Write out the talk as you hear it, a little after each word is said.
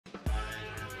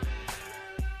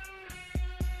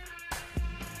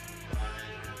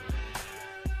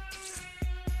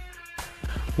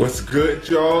What's good,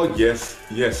 y'all? Yes,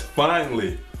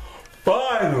 finally,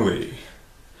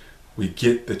 we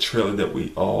get the trailer that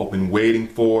we all been waiting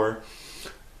for.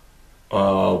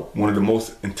 One of the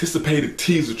most anticipated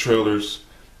teaser trailers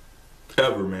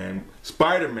ever, man.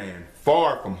 Spider-Man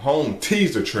Far From Home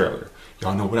teaser trailer.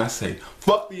 Y'all know what I say.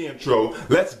 Fuck the intro.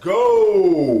 Let's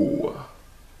go!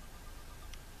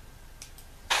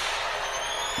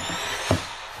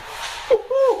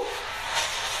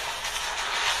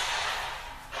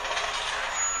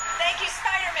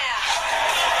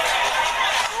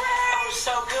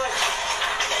 So good.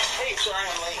 Hey, sorry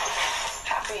I'm late.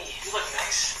 Happy. You look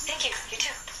nice. Thank you. You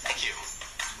too. Thank you.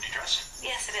 New dress?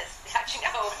 Yes, it is. How'd you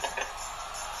know?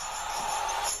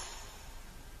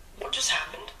 What just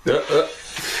happened?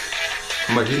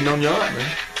 I'm like hitting on your eye, man.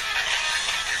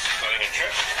 Planning a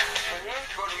trip?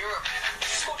 Go to Europe.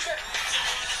 School trip.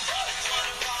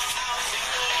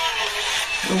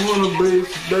 I wanna be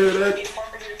that. Need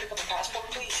Parker here to pick up a passport,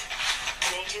 please.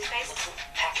 Any toothpaste?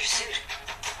 Pack your suit.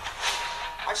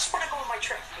 I just want to go on my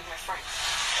trip with my friend.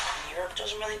 Europe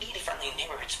doesn't really need a friendly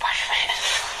neighborhood Spider-Man.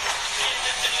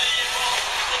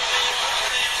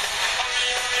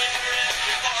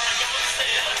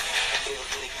 You look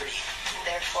really pretty.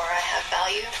 Therefore, I have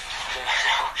value.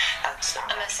 No, that's not.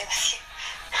 I'm messing with you.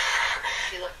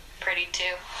 You look pretty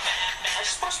too. I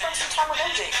just want to spend some time with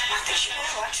MJ. I think she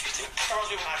really likes me too. That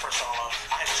was me when I first saw her.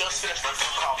 I had just finished my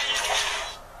phone call.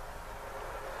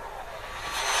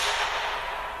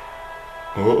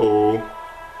 Uh-oh.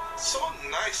 So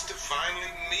nice to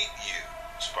finally meet you,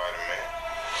 Spider-Man.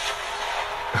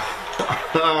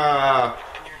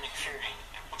 You're Nick Fury.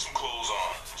 Put some clothes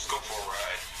on. Let's go for a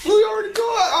ride. We already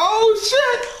going. Oh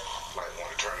shit! Might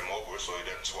want to turn him over so he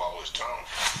doesn't swallow his tongue.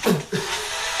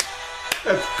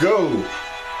 Let's go. I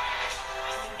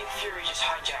think Nick Fury just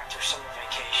hijacked her summer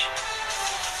vacation.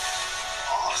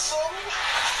 Awesome!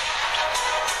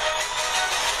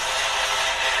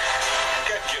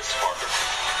 Got gifts, Parker.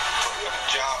 But we have a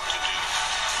job to do.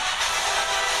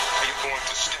 Are you going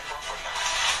to step up or not?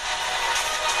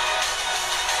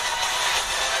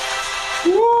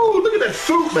 Woo! Look at that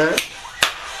suit, man. Your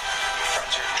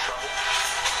friends are in trouble.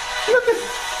 Look at.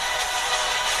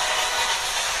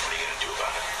 What are you going to do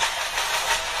about it?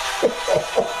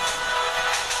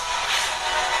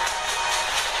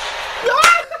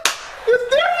 It's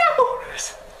there.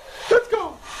 Let's go.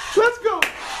 Let's go.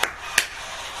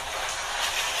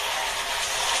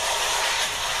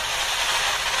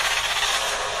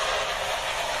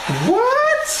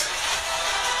 What?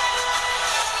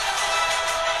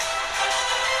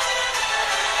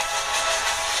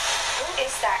 Who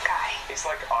is that guy? He's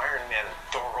like Iron Man and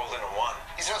Thor rolled into one.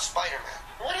 He's no Spider-Man.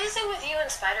 What is it with you and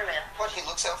Spider-Man? What, he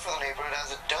looks out for the neighborhood,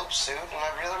 has a dope suit, and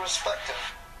I really respect him.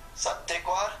 Sup,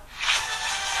 dickwad?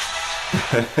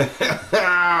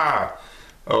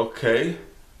 Okay.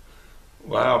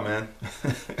 Wow, man.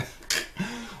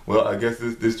 Well, I guess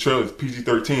this trailer is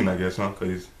PG-13, I guess, huh?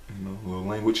 Because, you know, a little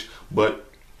language. But,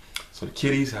 so the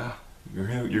kiddies, you're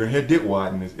gonna hear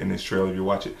dickwad in this trailer if you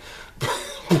watch it.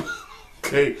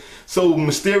 Okay, so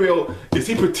Mysterio, is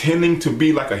he pretending to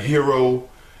be like a hero?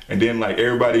 And then like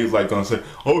everybody's like gonna say,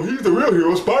 oh, he's the real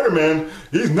hero, Spider-Man.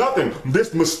 He's nothing.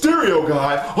 This Mysterio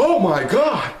guy, oh my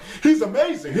God, he's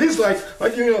amazing. He's like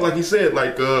you know, like he said,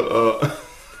 like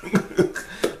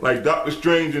like Doctor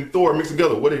Strange and Thor mixed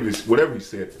together, whatever he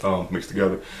said, mixed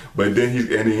together. But then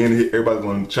everybody's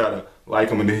gonna try to like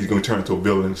him, and then he's gonna turn into a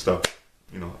villain and stuff.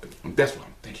 You know, that's what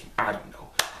I'm thinking. I don't know,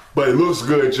 but it looks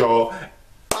good, y'all.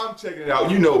 I'm checking it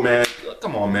out. You know, man.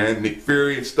 Come on, man. Nick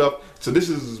Fury and stuff. So this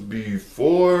is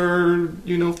before,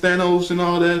 you know, Thanos and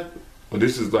all that. Or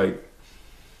this is like,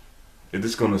 is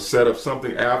this gonna set up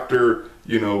something after,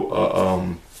 you know,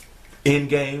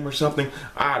 Endgame or something?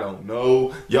 I don't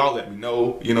know. Y'all let me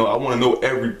know. You know, I want to know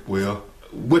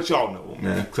what y'all know,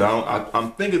 man. Cause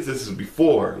I'm thinking this is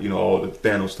before, you know, all the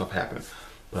Thanos stuff happened,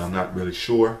 but I'm not really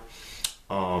sure.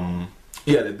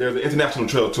 Yeah, there's an international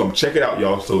trailer too. I'm gonna check it out,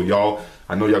 y'all. So y'all,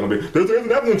 I know y'all gonna be, there's an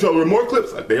international trailer with more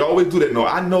clips. They always do that. No,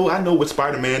 I know with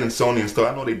Spider-Man and Sony and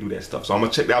stuff, I know they do that stuff. So I'm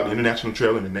gonna check out the international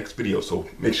trailer in the next video. So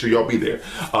make sure y'all be there.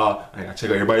 I gotta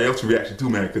check out everybody else's reaction too,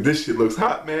 man, because this shit looks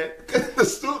hot, man. The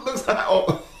suit looks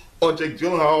hot on Jake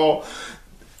Gyllenhaal.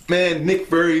 Man, Nick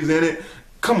Fury's in it.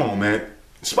 Come on, man.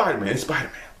 Spider-Man, it's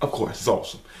Spider-Man. Of course, it's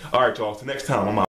awesome. All right, y'all. Till next time, I'm out.